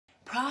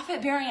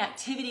Profit-bearing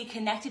activity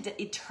connected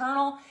to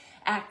eternal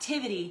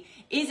activity.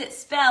 Is it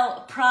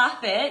spelled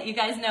profit? You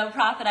guys know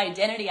profit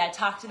identity. I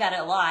talk to that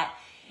a lot.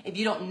 If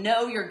you don't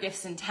know your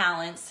gifts and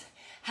talents,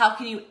 how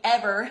can you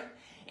ever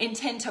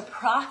intend to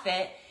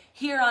profit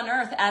here on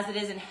earth as it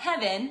is in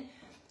heaven,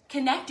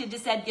 connected to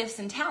said gifts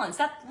and talents?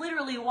 That's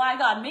literally why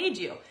God made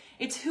you.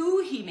 It's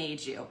who he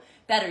made you.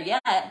 Better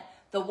yet,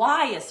 the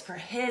why is for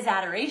his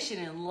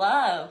adoration and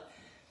love,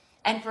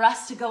 and for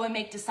us to go and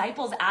make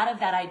disciples out of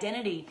that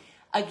identity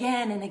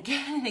again and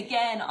again and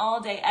again,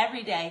 all day,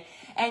 every day.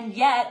 And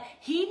yet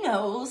he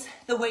knows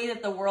the way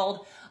that the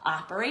world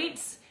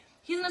operates.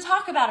 He's going to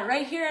talk about it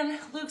right here in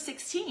Luke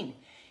 16.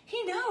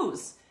 He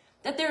knows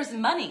that there's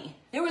money.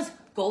 There was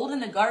gold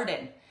in the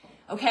garden.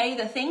 Okay,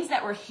 the things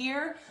that were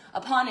here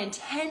upon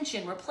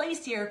intention were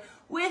placed here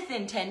with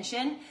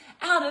intention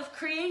out of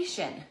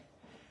creation.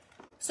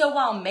 So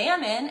while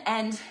mammon,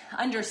 and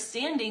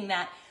understanding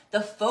that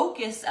the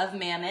focus of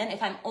mammon,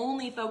 if I'm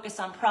only focused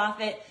on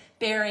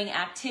profit-bearing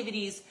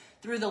activities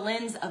through the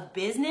lens of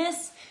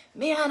business,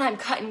 man, I'm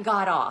cutting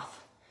God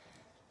off.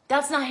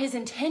 That's not his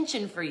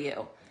intention for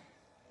you.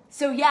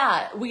 So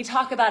yeah, we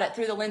talk about it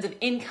through the lens of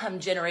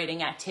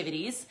income-generating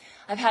activities.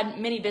 I've had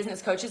many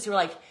business coaches who are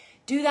like,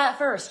 do that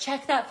first,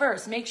 check that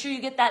first, make sure you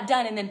get that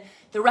done, and then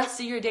the rest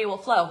of your day will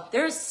flow.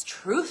 There's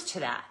truth to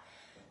that.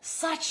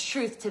 Such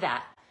truth to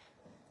that.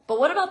 But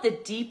what about the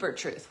deeper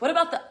truth? What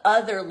about the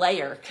other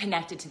layer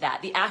connected to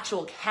that? The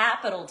actual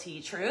capital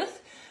T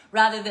truth,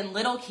 rather than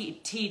little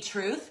t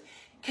truth,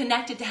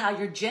 connected to how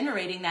you're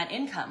generating that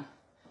income.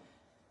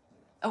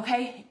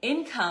 Okay,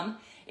 income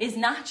is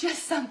not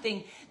just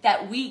something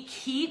that we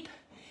keep,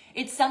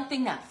 it's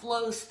something that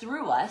flows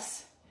through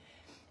us.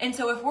 And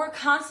so if we're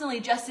constantly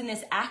just in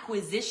this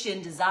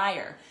acquisition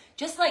desire,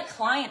 just like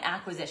client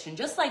acquisition,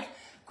 just like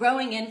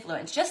growing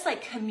influence, just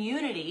like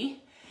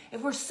community,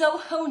 if we're so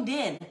honed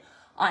in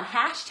on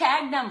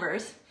hashtag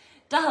numbers,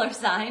 dollar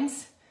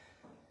signs,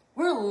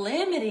 we're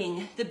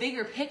limiting the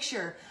bigger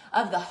picture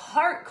of the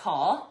heart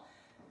call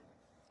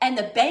and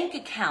the bank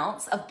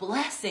accounts of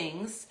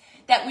blessings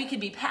that we could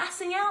be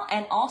passing out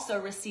and also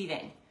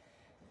receiving.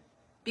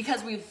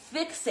 Because we've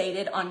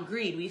fixated on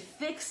greed, we've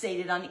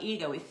fixated on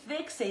ego, we've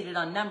fixated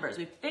on numbers,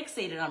 we've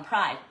fixated on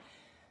pride,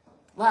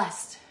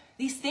 lust.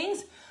 These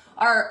things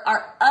are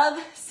of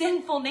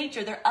sinful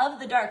nature. They're of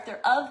the dark.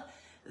 They're of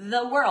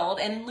the world.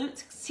 And in Luke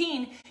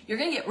 16, you're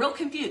going to get real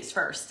confused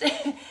first.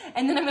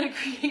 And then I'm going to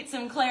create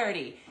some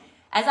clarity.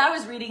 As I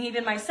was reading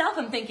even myself,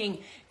 I'm thinking,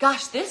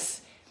 gosh,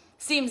 this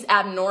seems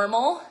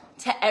abnormal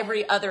to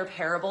every other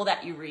parable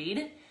that you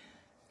read.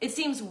 It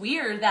seems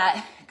weird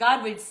that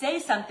God would say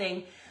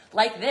something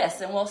like this,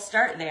 and we'll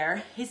start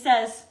there. He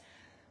says,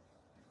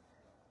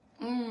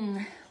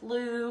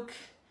 Luke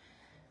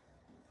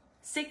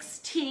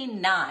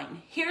 16:9.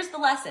 Here's the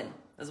lesson,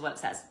 is what it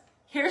says.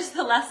 Here's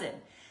the lesson.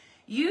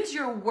 Use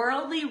your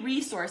worldly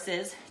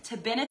resources to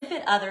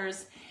benefit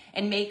others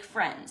and make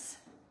friends.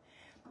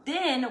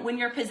 Then, when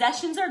your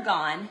possessions are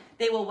gone,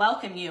 they will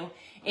welcome you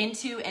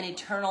into an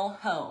eternal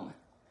home.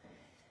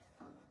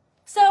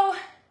 So,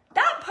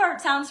 that part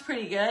sounds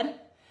pretty good.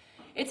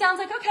 It sounds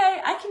like,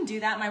 okay, I can do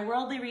that. My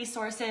worldly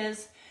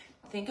resources,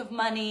 think of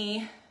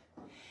money.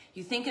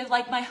 You think of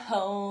like my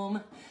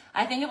home.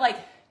 I think of like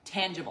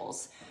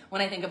tangibles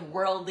when I think of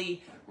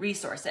worldly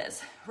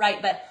resources,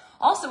 right? But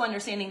also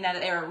understanding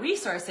that there are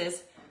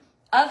resources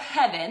of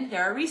heaven.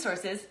 There are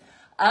resources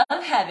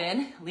of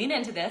heaven, lean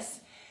into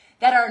this,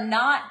 that are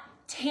not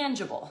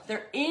tangible.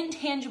 They're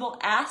intangible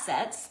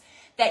assets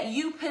that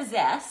you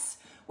possess,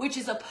 which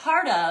is a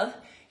part of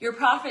your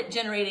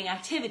profit-generating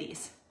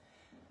activities.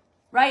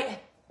 Right?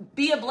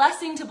 Be a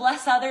blessing to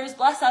bless others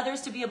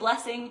to be a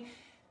blessing.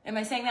 Am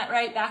I saying that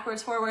right?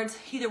 Backwards, forwards,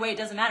 either way, it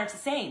doesn't matter. It's the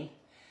same.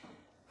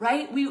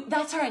 Right?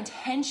 That's our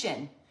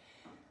intention.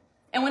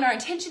 And when our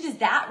intention is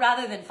that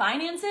rather than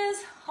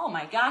finances, oh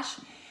my gosh,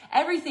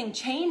 everything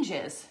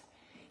changes.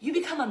 You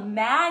become a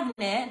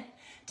magnet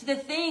to the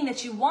thing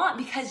that you want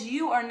because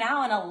you are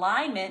now in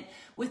alignment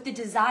with the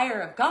desire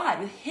of God,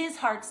 with his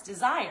heart's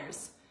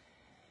desires.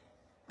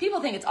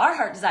 People think it's our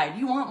heart desire.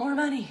 You want more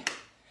money.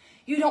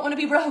 You don't want to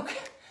be broke.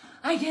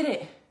 I get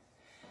it.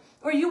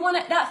 Or you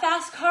want that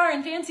fast car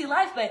and fancy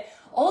life, but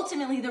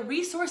ultimately the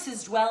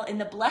resources dwell in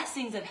the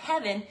blessings of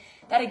heaven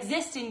that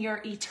exist in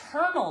your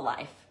eternal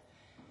life.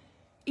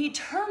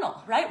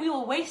 Eternal, right? We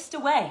will waste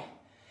away.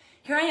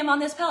 Here I am on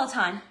this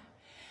Peloton,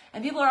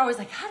 and people are always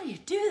like, how do you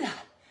do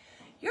that?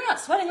 You're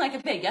not sweating like a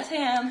pig. Yes, I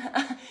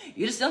am.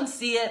 You just don't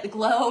see it. The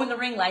glow and the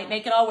ring light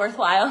make it all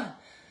worthwhile.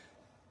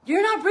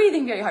 You're not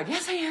breathing very hard.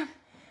 Yes, I am.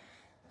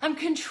 I'm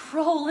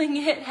controlling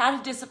it out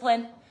of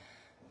discipline.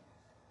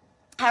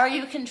 How are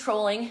you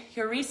controlling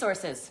your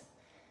resources?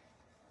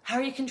 How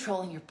are you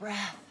controlling your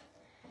breath?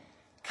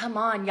 Come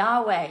on,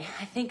 Yahweh.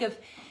 I think of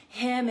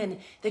him and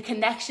the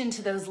connection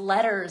to those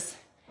letters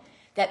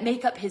that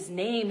make up his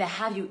name that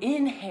have you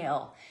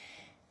inhale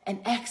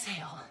and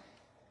exhale.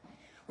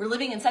 We're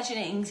living in such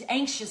an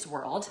anxious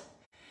world.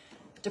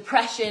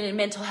 Depression and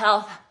mental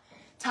health,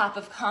 top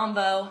of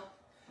combo.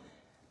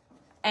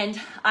 And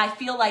I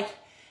feel like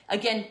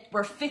Again,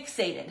 we're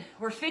fixated.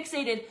 We're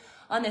fixated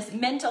on this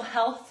mental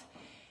health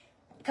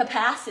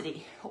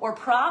capacity or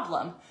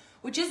problem,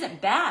 which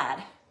isn't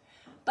bad,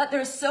 but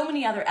there's so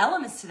many other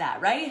elements to that,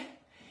 right?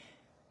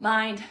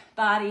 Mind,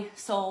 body,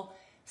 soul,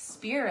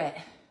 spirit.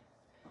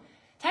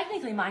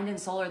 Technically, mind and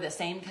soul are the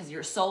same because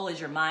your soul is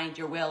your mind,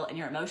 your will, and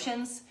your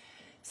emotions.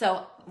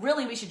 So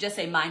really, we should just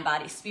say mind,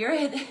 body,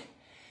 spirit.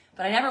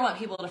 But I never want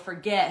people to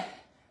forget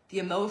the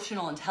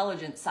emotional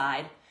intelligence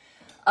side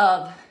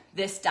of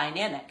this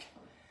dynamic.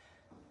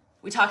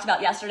 We talked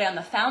about yesterday on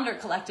the Founder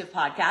Collective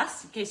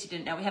podcast. In case you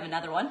didn't know, we have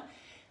another one.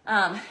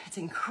 It's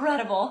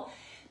incredible.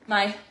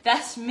 My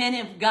best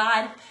men of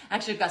God,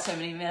 actually I've got so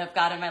many men of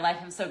God in my life,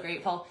 I'm so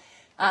grateful.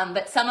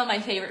 But some of my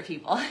favorite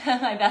people,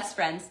 my best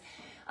friends,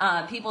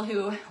 people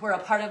who were a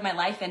part of my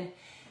life and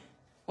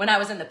when I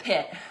was in the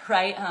pit,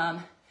 right?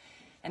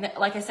 And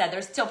like I said,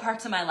 there's still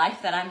parts of my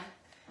life that I'm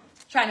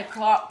trying to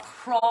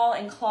crawl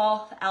and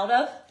claw out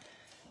of,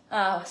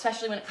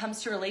 especially when it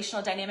comes to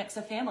relational dynamics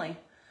of family.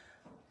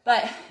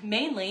 But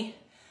mainly,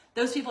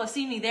 those people have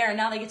seen me there and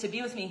now they get to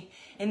be with me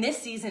in this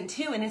season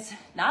too, and it's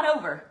not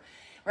over,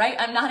 right?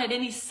 I'm not at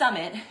any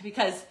summit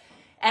because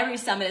every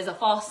summit is a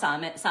false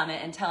summit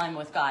until I'm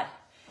with God,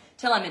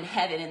 till I'm in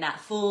heaven in that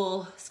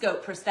full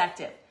scope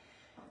perspective.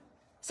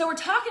 So we're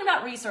talking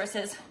about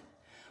resources,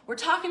 we're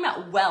talking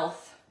about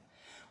wealth,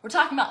 we're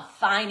talking about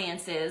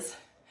finances,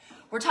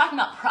 we're talking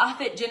about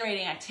profit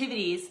generating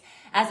activities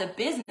as a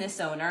business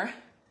owner,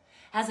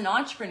 as an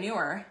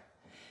entrepreneur.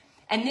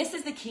 And this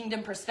is the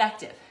kingdom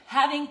perspective.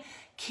 Having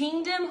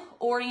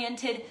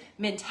kingdom-oriented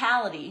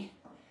mentality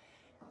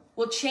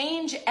will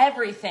change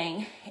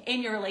everything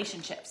in your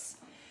relationships.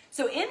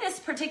 So in this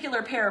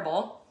particular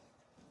parable,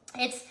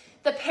 it's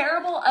the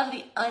parable of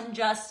the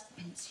unjust,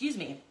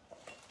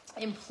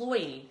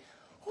 employee.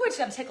 Oh, I just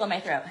got a tickle in my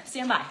throat.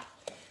 Stand by.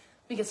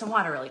 Let me get some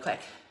water really quick.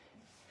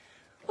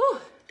 Whew.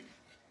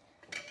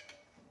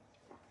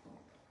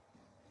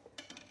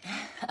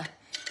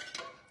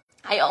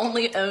 I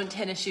only own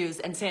tennis shoes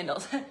and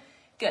sandals.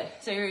 Good,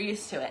 so you're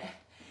used to it.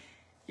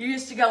 You're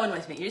used to going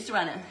with me, you're used to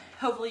running.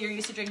 Hopefully you're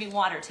used to drinking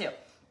water too.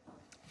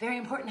 Very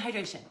important,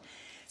 hydration.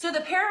 So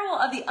the parable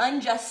of the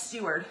unjust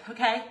steward,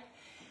 okay?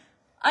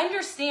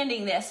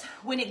 Understanding this,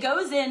 when it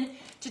goes in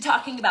to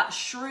talking about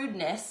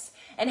shrewdness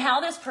and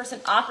how this person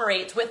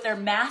operates with their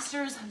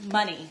master's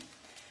money.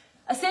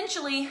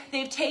 Essentially,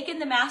 they've taken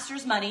the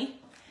master's money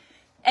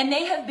and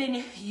they have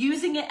been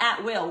using it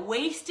at will,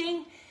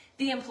 wasting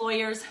the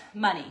employer's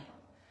money.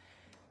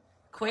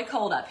 Quick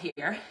hold up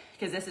here,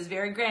 because this is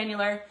very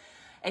granular.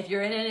 If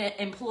you're in an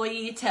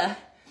employee to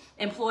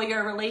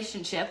employer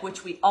relationship,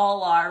 which we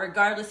all are,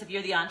 regardless if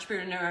you're the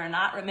entrepreneur or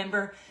not,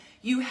 remember,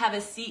 you have a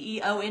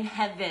CEO in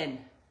heaven.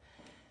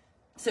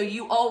 So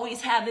you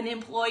always have an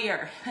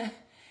employer.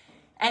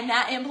 And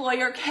that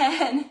employer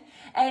can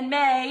and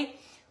may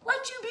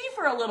let you be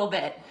for a little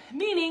bit,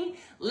 meaning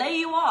lay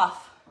you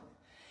off,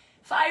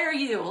 fire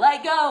you,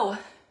 let go.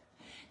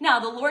 Now,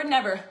 the Lord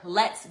never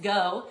lets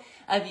go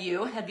of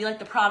you. It'd be like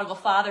the prodigal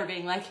father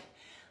being like,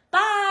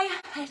 bye,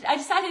 I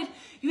decided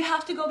you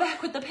have to go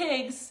back with the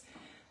pigs.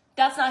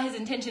 That's not his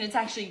intention. It's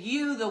actually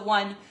you, the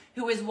one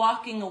who is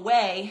walking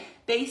away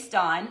based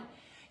on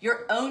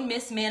your own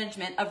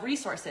mismanagement of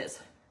resources.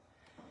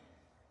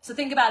 So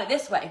think about it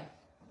this way.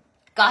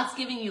 God's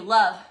giving you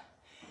love.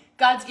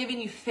 God's giving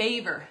you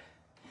favor.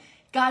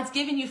 God's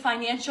giving you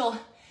financial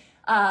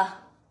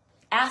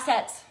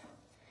assets.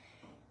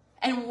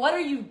 And what are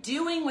you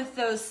doing with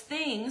those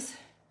things?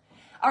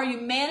 Are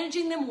you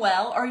managing them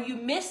well? Or are you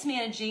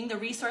mismanaging the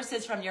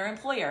resources from your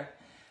employer,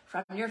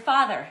 from your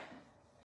father,